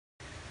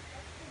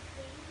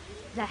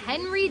The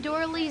Henry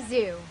Dorley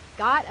Zoo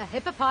got a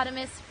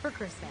hippopotamus for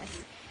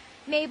Christmas.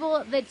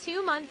 Mabel, the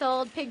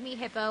 2-month-old pygmy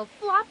hippo,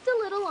 flopped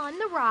a little on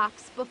the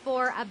rocks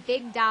before a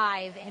big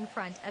dive in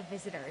front of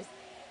visitors.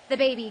 The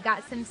baby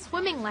got some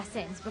swimming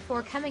lessons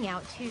before coming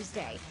out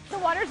Tuesday. The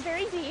water's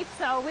very deep,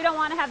 so we don't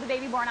want to have the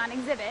baby born on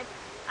exhibit.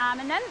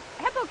 And then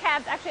hippo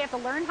calves actually have to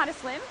learn how to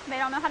swim. They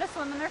don't know how to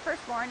swim when they're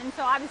first born, and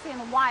so obviously in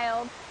the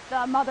wild,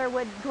 the mother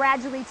would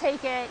gradually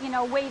take it,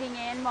 wading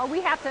in. Well,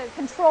 we have to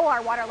control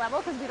our water level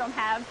because we don't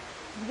have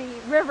the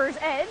river's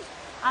edge.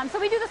 So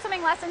we do the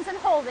swimming lessons and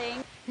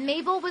holding.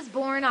 Mabel was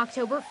born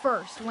October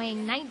 1st,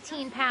 weighing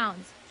 19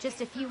 pounds. Just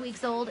a few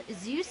weeks old,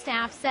 zoo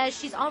staff says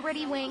she's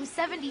already weighing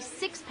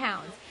 76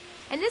 pounds.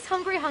 And this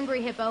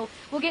hungry hippo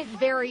will get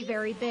very,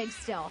 very big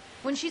still.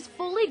 When she's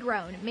fully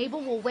grown, Mabel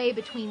will weigh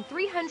between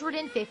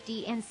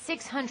 350 and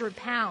 600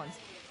 pounds.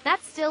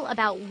 That's still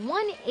about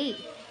 1/8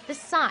 the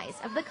size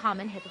of the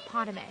common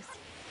hippopotamus.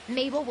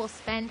 Mabel will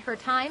spend her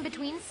time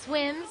between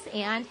swims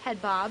and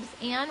head bobs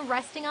and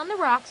resting on the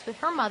rocks with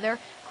her mother,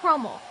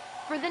 Cromwell,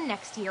 for the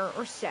next year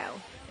or so.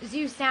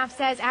 Zoo staff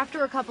says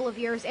after a couple of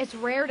years, it's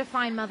rare to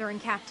find mother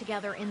and calf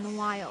together in the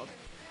wild.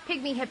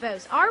 Pygmy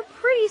hippos are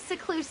pretty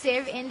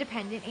seclusive,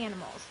 independent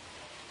animals.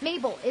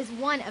 Mabel is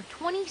one of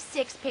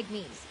 26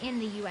 pygmies in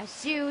the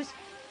U.S. zoos.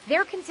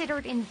 They're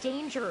considered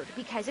endangered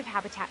because of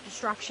habitat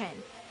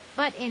destruction.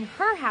 But in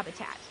her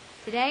habitat,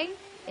 today,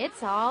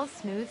 it's all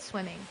smooth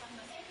swimming.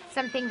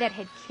 Something that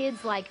had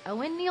kids like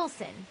Owen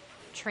Nielsen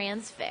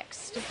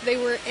transfixed. They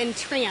were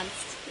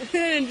entranced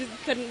and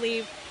just couldn't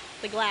leave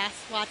the glass,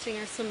 watching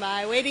her swim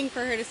by, waiting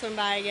for her to swim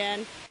by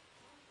again.